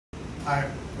Hi,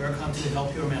 welcome to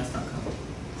helpyourmath.com.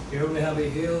 Here we have a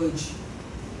huge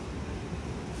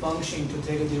function to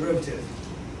take a derivative.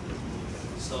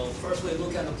 So first we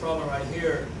look at the problem right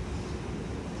here.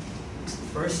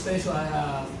 First station I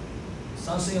have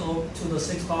something to the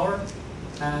 6th power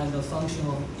and the function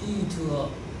of e to the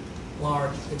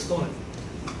large exponent.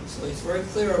 So it's very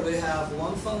clear we have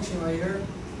one function right here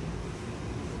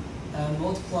and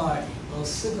multiply the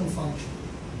second function.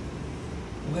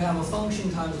 We have a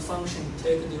function times a function,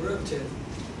 take a derivative.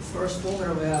 First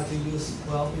formula we have to use,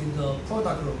 well, in the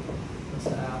product rule. Let's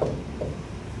have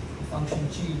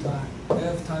function g times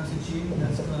f times g,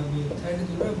 that's going to be take a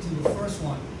derivative, the first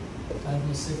one, times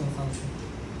the second function.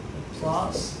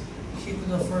 Plus, keep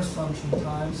the first function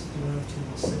times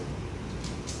derivative of second.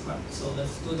 Right, so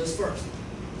let's do this first.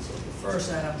 So the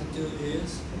first I have to do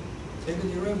is take a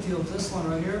derivative of this one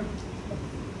right here.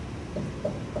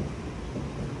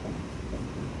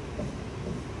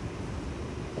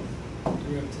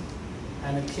 Derivative.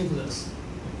 And keep this.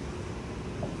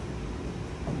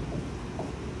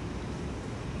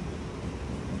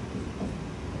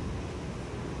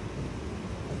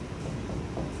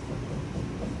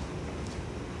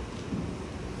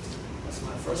 That's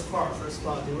my first part. First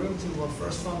part, derivative of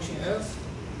first function f.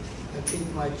 I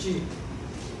keep my g.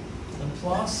 And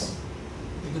plus,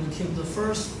 we're going to keep the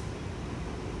first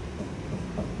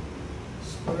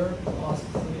square plus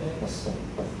 3x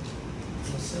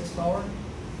to the 6th power.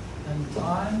 And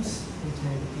times, we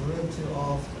take derivative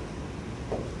of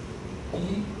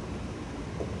e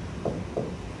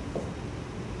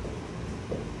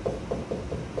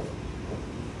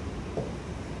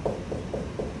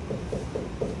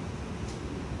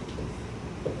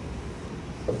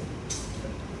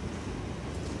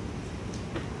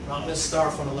Now let's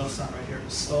start from the left side right here.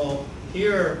 So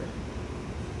here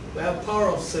we have power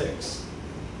of 6.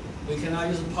 We cannot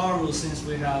use the power rule since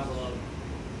we have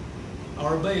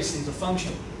our base is a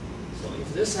function. So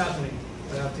if this is happening,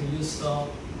 we have to use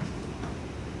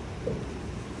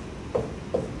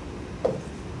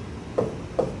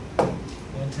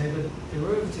and take a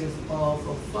derivative of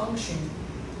a function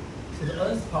to the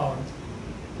nth power.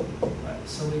 Right,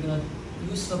 so we're going to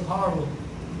use the power rule.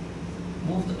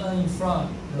 Move the n in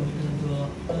front, then we're going to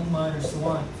do n minus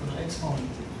 1 for the exponent.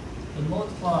 And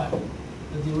multiply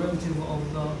the derivative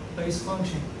of the base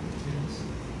function.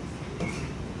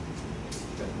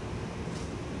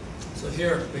 So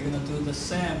here we're going to do the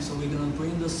same. So we're going to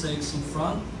bring the 6 in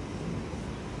front,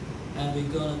 and we're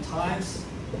going to times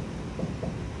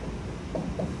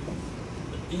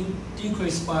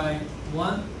decrease by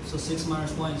 1. So 6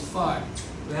 minus 1 is 5.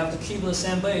 We have to keep the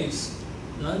same base.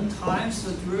 Then times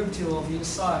the derivative of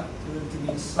inside,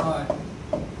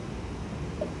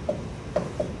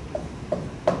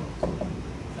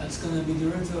 That's going to be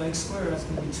derivative of x squared, that's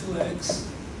going to be 2x.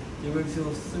 Derivative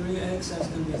of 3x, that's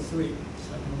going to be 3.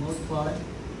 So I'm going to multiply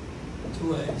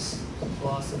 2x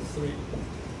plus 3.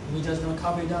 We're just going to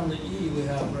copy down the e we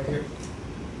have right here.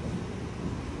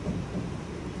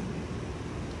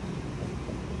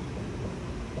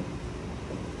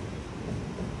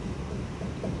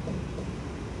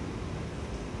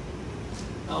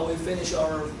 Now we finish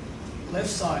our left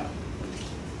side.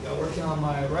 We are working on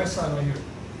my right side right here.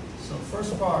 So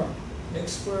first part,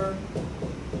 x squared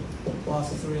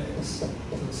plus 3x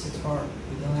to the 6th power.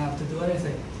 We don't have to do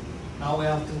anything. Now we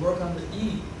have to work on the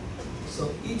e.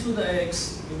 So e to the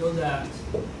x, we know that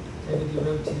take a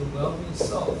derivative will be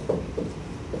itself.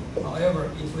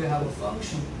 However, if we have a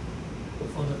function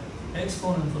for the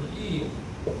exponent for the e,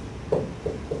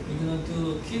 we're going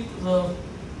to keep the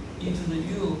e to the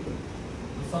u,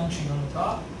 the function on the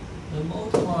top, then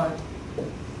multiply the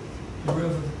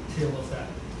derivative of that.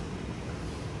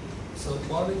 So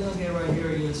what we're going to get right here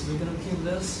is we're going to keep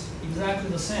this exactly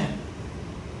the same.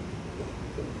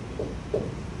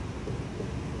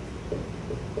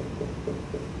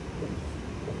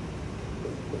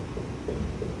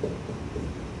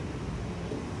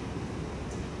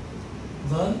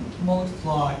 Then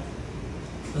multiply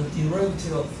the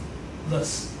derivative of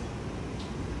this.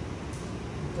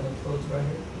 I'm going to close right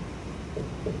here.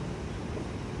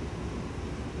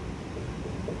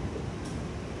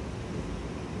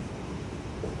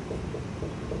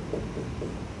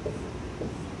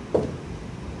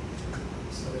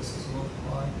 So this is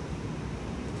multiplied.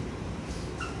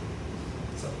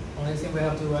 So only thing we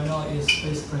have to do right now is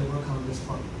basically work on this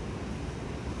part.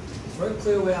 It's very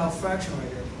clear we have a fraction right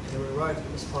here. Here we write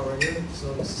this part right here.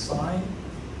 So the sine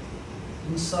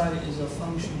inside is a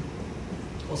function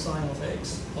cosine of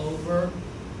x over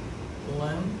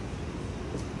ln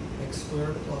x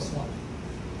squared plus 1.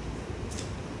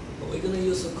 But we're going to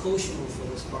use a quotient rule for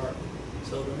this part.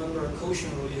 So remember,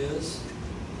 quotient rule is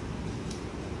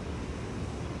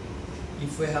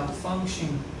if we have a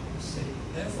function, say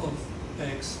f of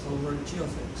x over g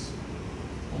of x,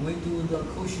 when we do the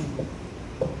quotient rule,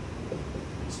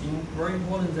 it's very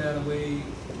important that we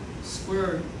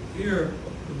square here.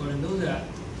 We're going to know that.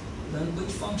 Then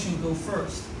which function go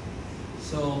first?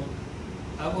 So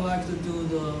I would like to do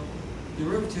the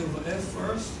derivative of f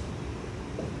first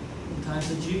times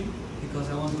the g, because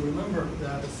I want to remember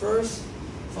that the first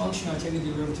function I take a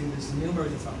derivative is the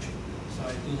numerator function. So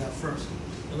I do that first.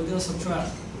 Then we're going to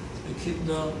subtract. We keep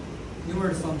the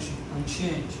numerator function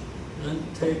unchanged. Then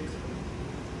take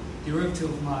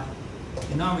derivative of my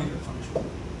denominator function.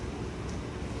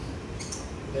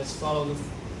 Let's follow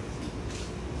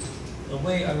the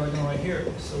way I write down right here.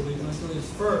 So we're going to do this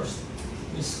first.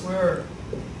 We square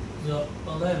the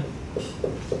ln.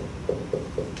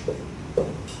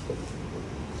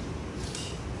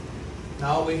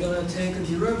 Now we're going to take a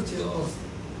derivative of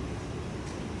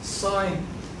sine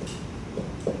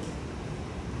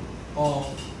of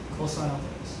cosine of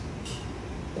x.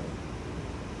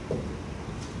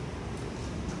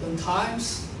 Then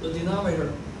times the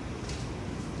denominator.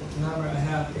 The denominator I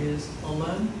have is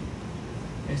ln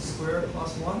x squared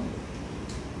plus 1.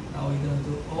 Now we're going to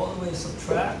do all the way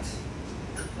subtract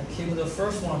and keep the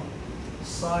first one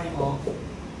sine of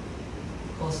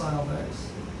cosine of x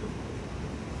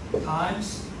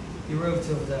times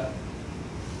derivative of that.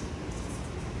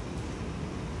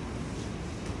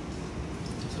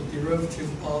 So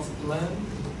derivative of ln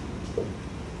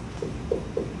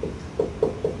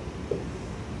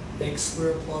x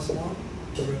squared plus 1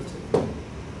 derivative.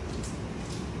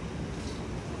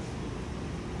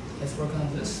 Let's work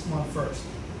on this one first.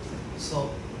 So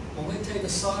when we take the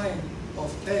sine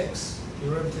of x,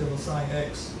 derivative of sine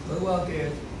x, we will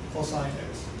get cosine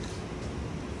x.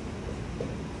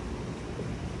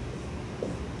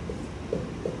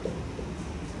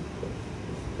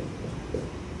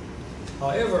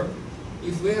 However,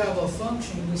 if we have a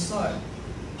function inside,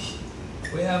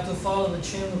 we have to follow the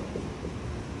chain rule.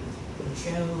 The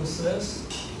chain rule says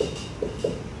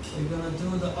we're going to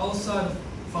do the outside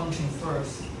function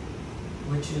first,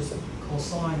 which is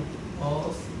cosine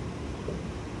of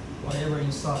whatever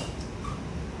inside.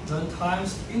 Then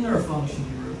times inner function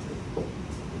derivative.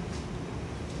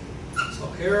 So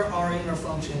here our inner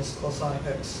function is cosine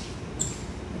x.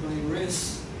 I'm going to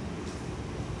erase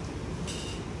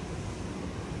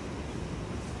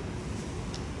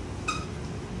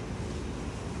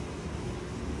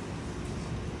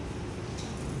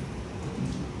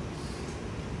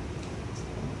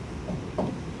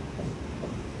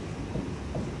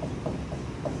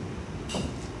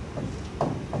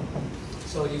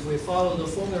So if we follow the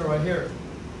formula right here,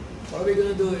 what we're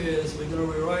going to do is we're going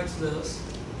to rewrite this.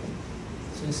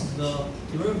 Since the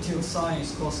derivative of sine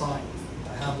is cosine,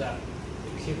 I have that.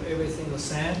 We keep everything the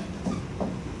same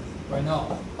right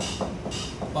now.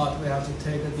 But we have to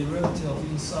take a derivative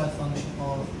of inside function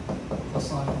of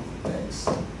cosine of x.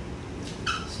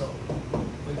 So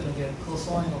we're going to get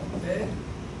cosine of x,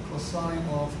 cosine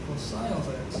of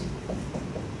x,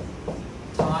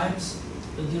 times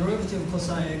the derivative of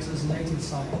cosine x is negative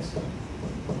sine x.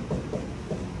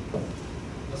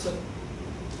 That's it.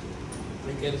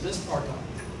 We get this part out.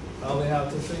 Now we have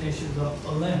to finish the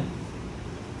ln.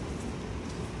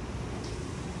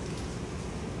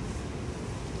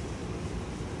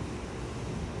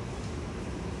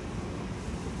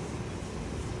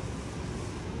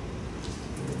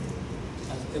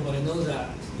 As everybody knows that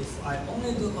if I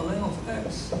only do ln of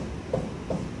x,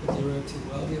 the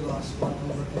derivative will give us 1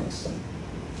 over x.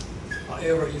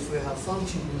 However, if we have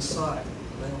function inside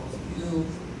ln of u,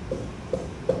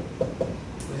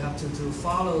 we have to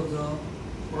follow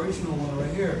the original one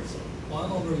right here. So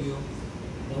 1 over u.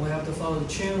 Then we have to follow the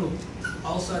chain rule.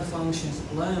 Outside functions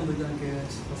ln, we're going to get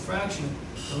a fraction.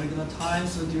 So we're going to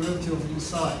times the derivative of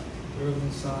inside. Derivative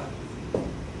inside.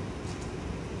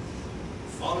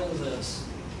 Following this,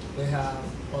 we have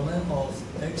ln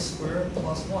of x squared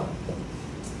plus 1.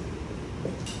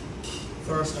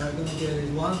 First, I'm going to get it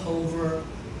 1 over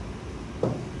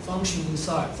function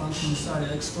inside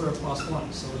x squared plus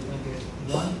 1. So we're going to get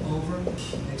 1 over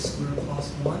x squared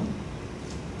plus 1.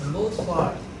 And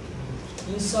multiply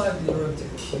inside the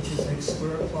derivative, which is x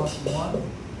squared plus 1.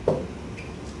 So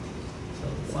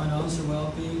the final answer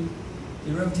will be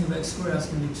derivative of x squared, that's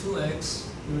going to be 2x.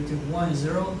 Derivative 1 is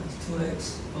 0, that's 2x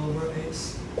over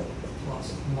x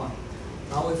plus 1.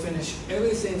 Now we finish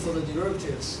everything for the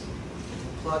derivatives.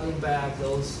 Plugging back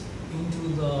those into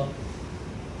the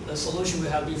solution we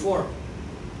had before.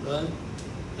 Then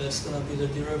that's going to be the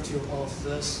derivative of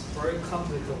this very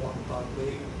complicated one, but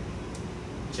we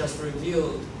just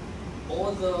reviewed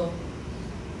all the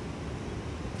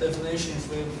definitions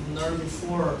we've learned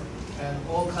before and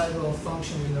all kinds of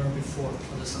functions we learned before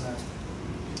for the semester.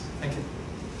 Thank you.